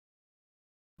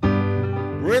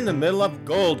We're in the middle of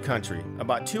gold country,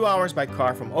 about 2 hours by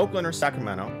car from Oakland or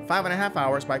Sacramento, 5.5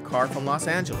 hours by car from Los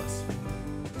Angeles.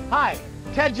 Hi,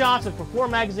 Ted Johnson for Fluor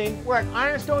Magazine. We're at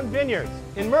Ironstone Vineyards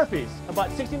in Murphys,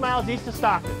 about 60 miles east of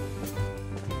Stockton.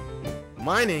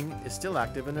 Mining is still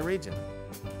active in the region.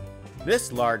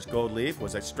 This large gold leaf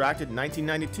was extracted in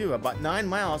 1992, about 9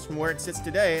 miles from where it sits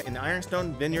today in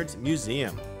Ironstone Vineyards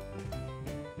Museum.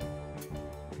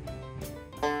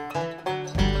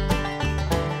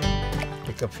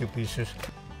 Pick up a few pieces.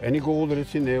 Any gold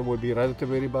that's in there will be right at the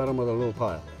very bottom of the little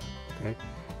pile. Okay?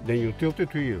 Then you tilt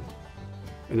it to you.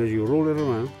 And as you roll it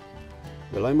around,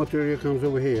 the light material comes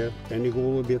over here, any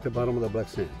gold will be at the bottom of the black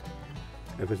sand.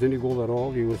 If there's any gold at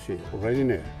all, you will see it right in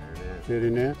there. See it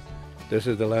in there? This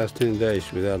is the last 10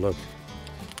 days with that look.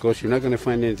 Of course, you're not going to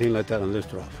find anything like that on this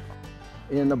trough.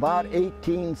 In about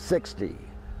 1860,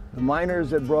 the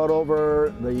miners had brought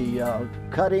over the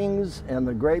cuttings and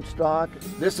the grape stock.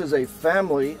 This is a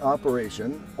family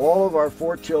operation. All of our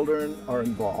 4 children are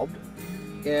involved.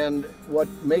 And what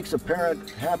makes a parent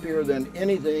happier than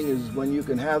anything is when you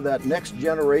can have that next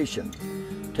generation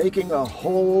taking a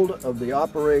hold of the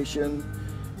operation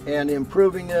and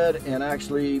improving it and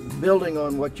actually building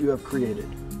on what you have created.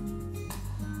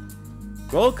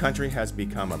 Gold country has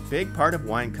become a big part of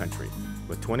wine country.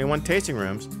 With 21 tasting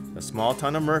rooms, the small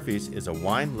town of Murphys is a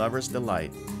wine lover's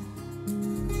delight.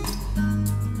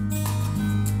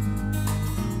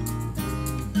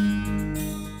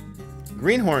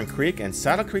 Greenhorn Creek and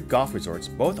Saddle Creek Golf Resorts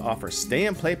both offer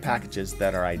stay-and-play packages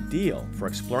that are ideal for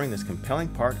exploring this compelling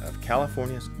part of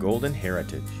California's golden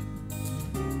heritage.